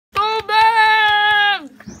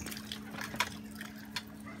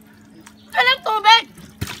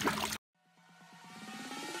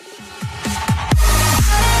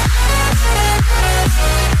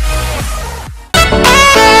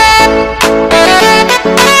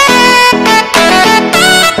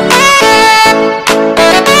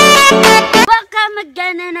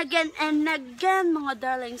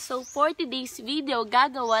So, for today's video,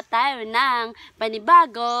 gagawa tayo ng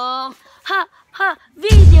panibagong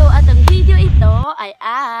video. At ang video ito ay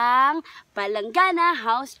ang Palanggana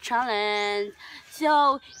House Challenge.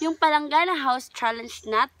 So, yung Palanggana House Challenge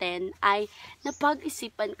natin ay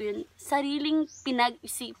napag-isipan ko yun. Sariling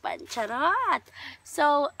pinag-isipan. Charot!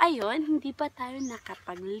 So, ayun, hindi pa tayo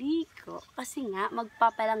nakapagligo. Kasi nga,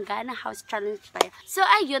 magpa-Palanggana House Challenge tayo. So,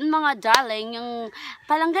 ayun mga darling, yung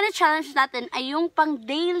Palanggana Challenge natin ay yung pang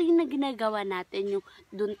daily na ginagawa natin. Yung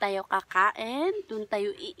dun tayo kakain, dun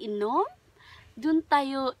tayo iinom, dun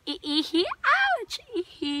tayo iihi. Ouch!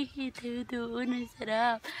 Ihihi tayo doon. Ang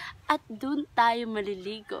sarap. At dun tayo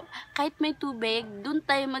maliligo. Kahit may tubig, dun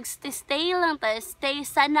tayo magstay lang tayo. Stay.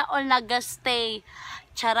 Sana all nag-stay.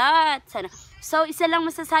 Charot! Sana. So, isa lang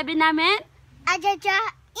masasabi namin. Ajaja,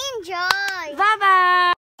 enjoy!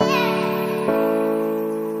 Bye-bye!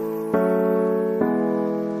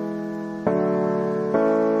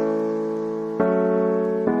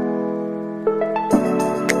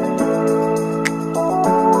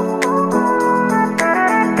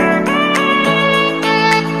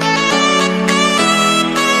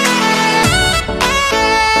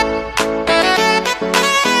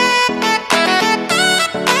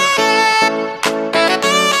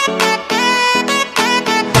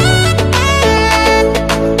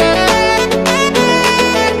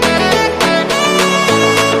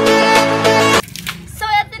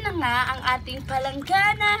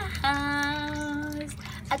 Palanggana House.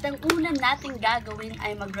 At ang una natin gagawin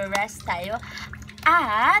ay magre-rest tayo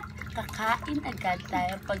at kakain agad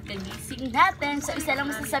tayo pagkagising natin. So, isa lang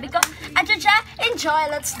masasabi ko, ajaja, enjoy!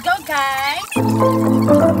 Let's go, guys!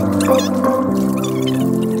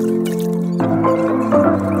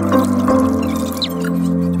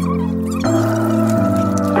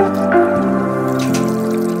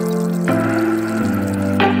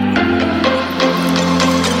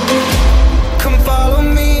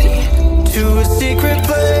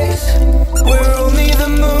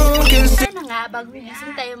 Bago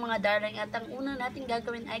gising tayo mga darling, at ang una natin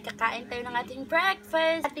gagawin ay kakain tayo ng ating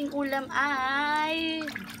breakfast. Ating ulam ay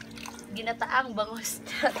ginataang bangus.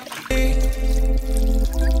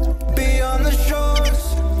 Beyond the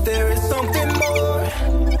shores, there is something more,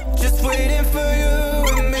 just waiting for you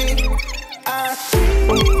and me. I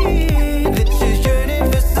see that you're yearning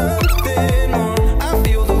for something more. I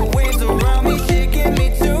feel the waves around me shaking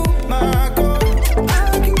me to my core.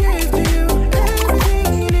 I can give to you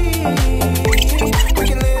everything you need. We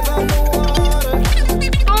can live on the water.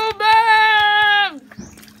 Tubig!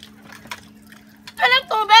 Walang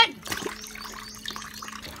tubig!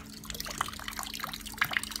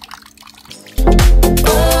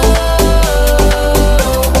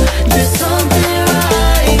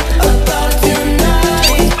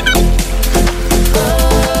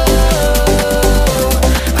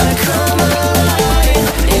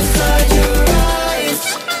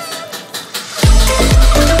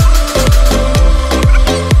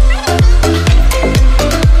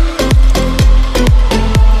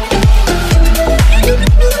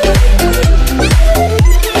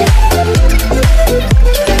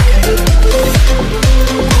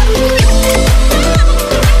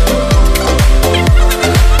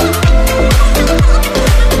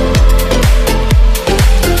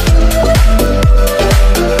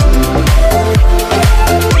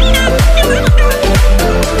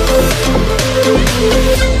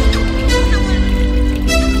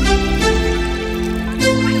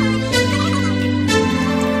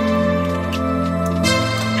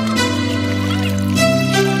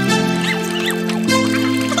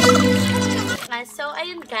 So,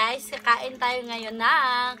 ayun guys, kakain tayo ngayon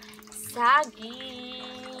ng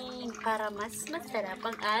saging para mas masarap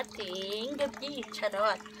ang ating gabi.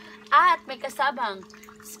 Charot. At may kasabang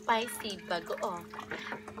spicy bagoong.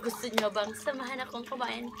 Gusto nyo bang samahan akong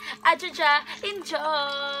kumain? Ajaja,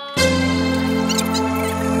 enjoy!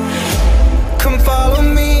 Come follow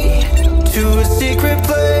me to a secret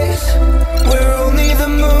place where only the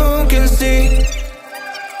moon can see.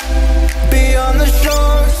 Beyond the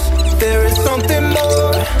shores, there is something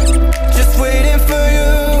more, just waiting for you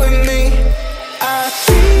and me. I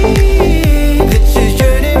see that you're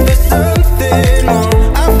yearning for something more.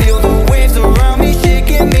 I feel the waves around me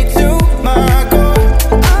shaking me to my core.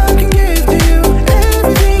 I can give to you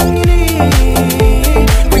everything you need.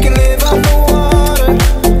 We can live on the water.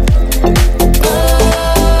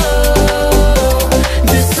 Oh,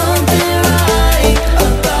 there's something right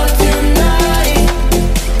about tonight.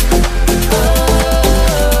 Oh,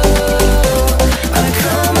 I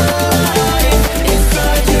come alive.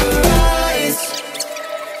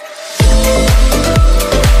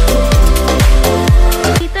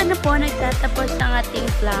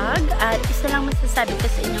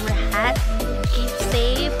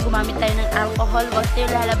 gumamit tayo ng alcohol. Huwag tayo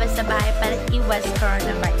lalabas sa bahay para iwas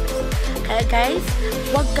coronavirus. Kaya guys,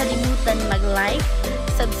 huwag kalimutan mag-like,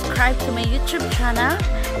 subscribe to my YouTube channel,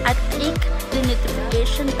 at click the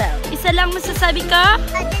notification bell. Isa lang masasabi ko?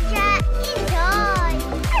 Ajaja